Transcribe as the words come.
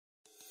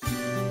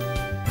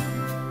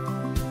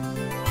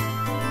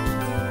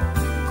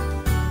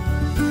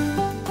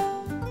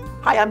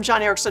Hi, I'm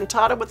Joni Erickson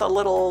Tada with a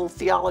little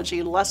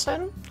theology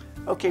lesson.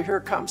 Okay, here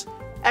it comes.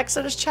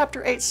 Exodus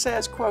chapter 8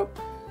 says, quote,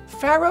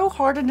 Pharaoh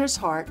hardened his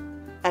heart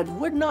and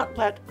would not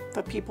let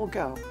the people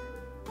go.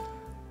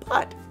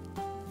 But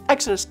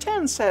Exodus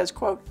 10 says,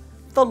 quote,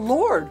 the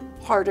Lord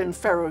hardened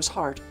Pharaoh's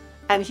heart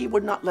and he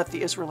would not let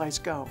the Israelites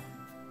go.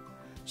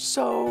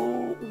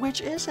 So which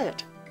is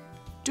it?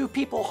 Do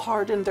people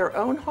harden their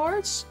own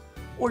hearts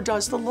or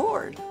does the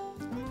Lord?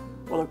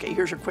 Well, okay,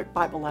 here's your quick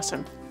Bible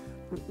lesson.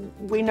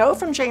 We know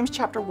from James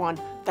chapter 1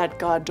 that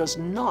God does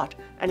not,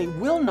 and he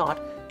will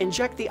not,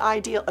 inject the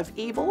idea of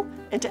evil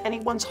into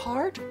anyone's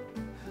heart.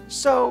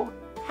 So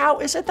how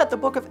is it that the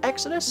book of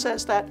Exodus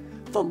says that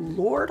the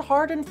Lord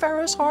hardened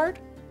Pharaoh's heart?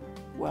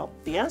 Well,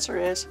 the answer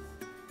is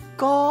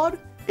God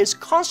is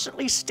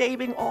constantly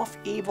staving off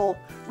evil,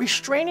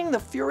 restraining the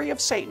fury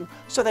of Satan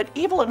so that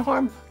evil and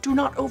harm do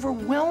not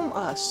overwhelm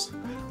us.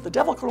 The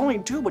devil can only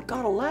do what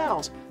God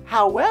allows.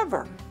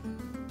 However,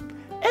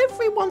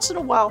 every once in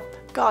a while,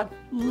 God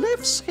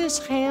lifts his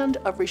hand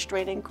of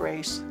restraining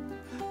grace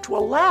to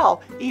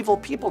allow evil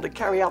people to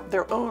carry out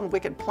their own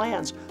wicked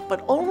plans,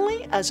 but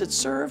only as it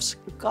serves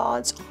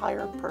God's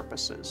higher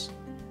purposes.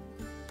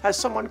 Has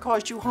someone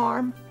caused you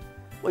harm?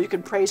 Well, you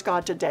can praise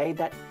God today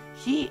that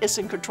he is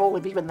in control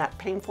of even that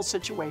painful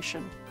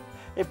situation.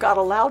 If God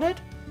allowed it,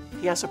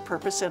 he has a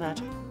purpose in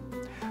it.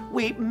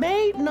 We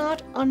may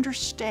not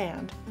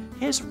understand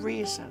his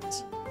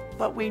reasons,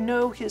 but we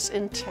know his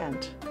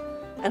intent.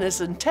 And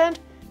his intent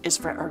is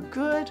for our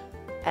good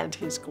and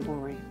his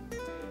glory.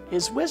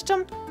 His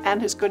wisdom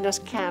and his goodness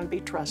can be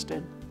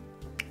trusted.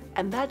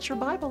 And that's your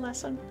Bible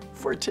lesson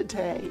for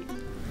today.